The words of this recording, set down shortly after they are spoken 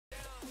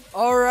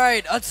All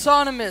right,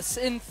 autonomous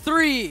in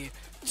 3,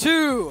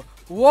 2,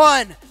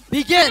 1,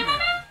 begin.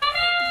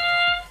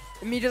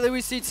 Immediately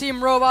we see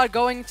Team Robot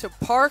going to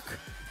Park,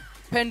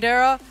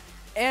 Pandera,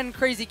 and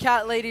Crazy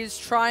Cat Ladies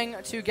trying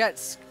to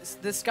get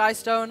the Sky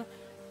Stone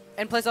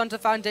and place onto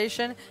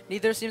Foundation.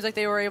 Neither seems like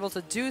they were able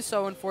to do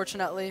so,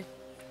 unfortunately.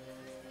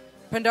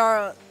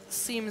 Pandera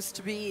seems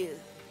to be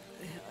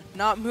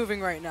not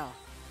moving right now.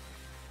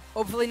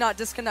 Hopefully not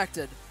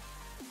disconnected.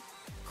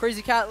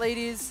 Crazy Cat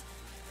Ladies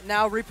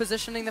now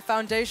repositioning the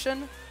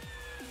Foundation.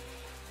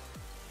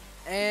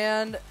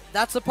 And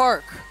that's the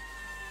Park.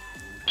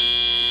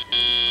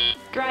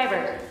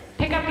 Driver,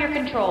 pick up your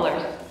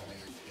controllers.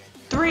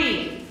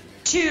 3,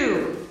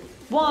 2,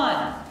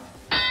 1.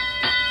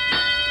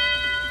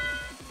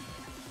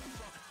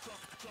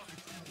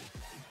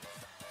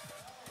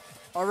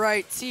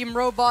 Alright, Team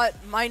Robot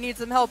might need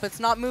some help. It's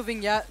not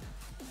moving yet.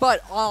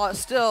 But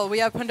still, we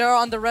have Pandera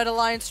on the Red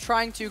Alliance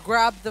trying to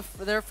grab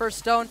their first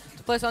stone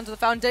to place onto the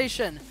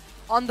Foundation.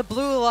 On the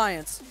Blue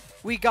Alliance,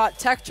 we got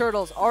Tech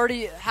Turtles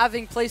already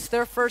having placed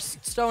their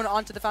first stone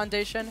onto the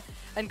Foundation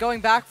and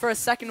going back for a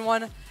second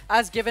one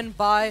as given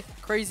by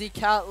Crazy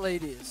Cat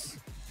Ladies.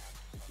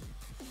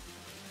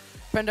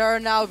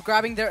 Pandera now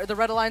grabbing the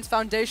Red Alliance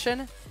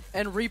Foundation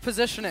and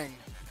repositioning.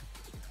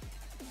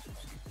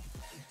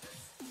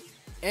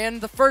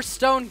 And the first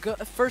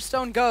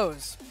stone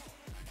goes.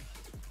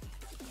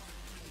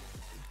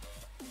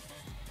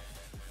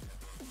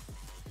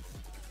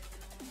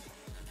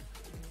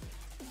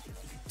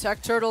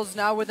 Tech Turtles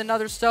now with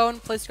another stone,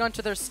 placing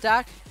onto their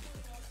stack.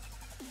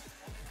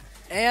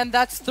 And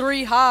that's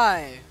 3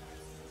 high.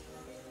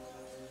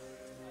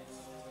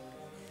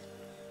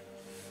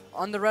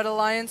 On the Red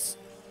Alliance,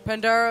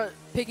 Pandera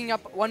picking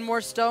up one more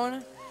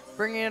stone,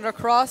 bringing it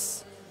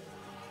across.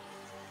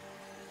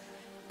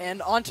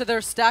 And onto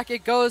their stack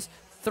it goes,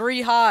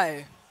 3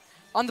 high.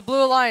 On the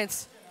Blue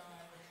Alliance,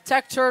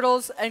 Tech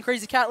Turtles and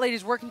Crazy Cat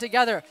Ladies working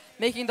together,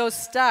 making those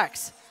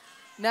stacks.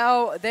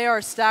 Now they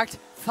are stacked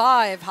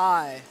 5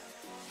 high.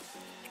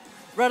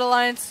 Red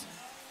Alliance,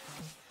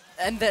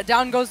 and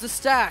down goes the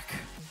stack.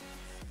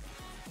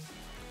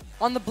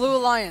 On the Blue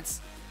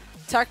Alliance,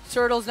 Tech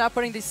Turtles now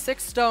putting the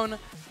 6th stone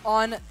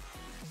on,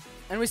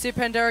 and we see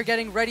Pandera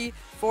getting ready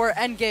for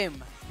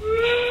endgame.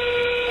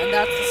 And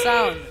that's the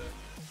sound.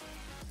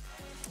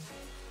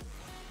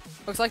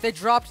 Looks like they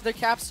dropped their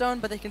capstone,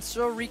 but they can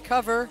still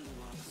recover.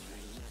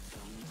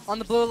 On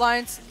the Blue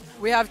Alliance,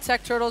 we have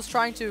Tech Turtles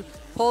trying to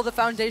pull the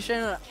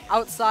Foundation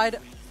outside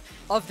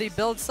of the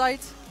build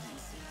site.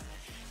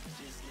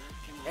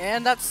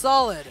 And that's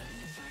solid.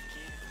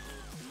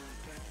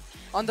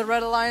 On the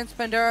Red Alliance,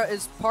 Pandera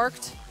is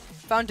parked.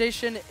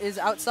 Foundation is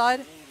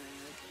outside.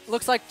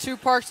 Looks like 2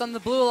 parks on the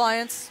Blue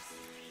Alliance.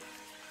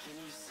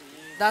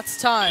 That's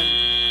time.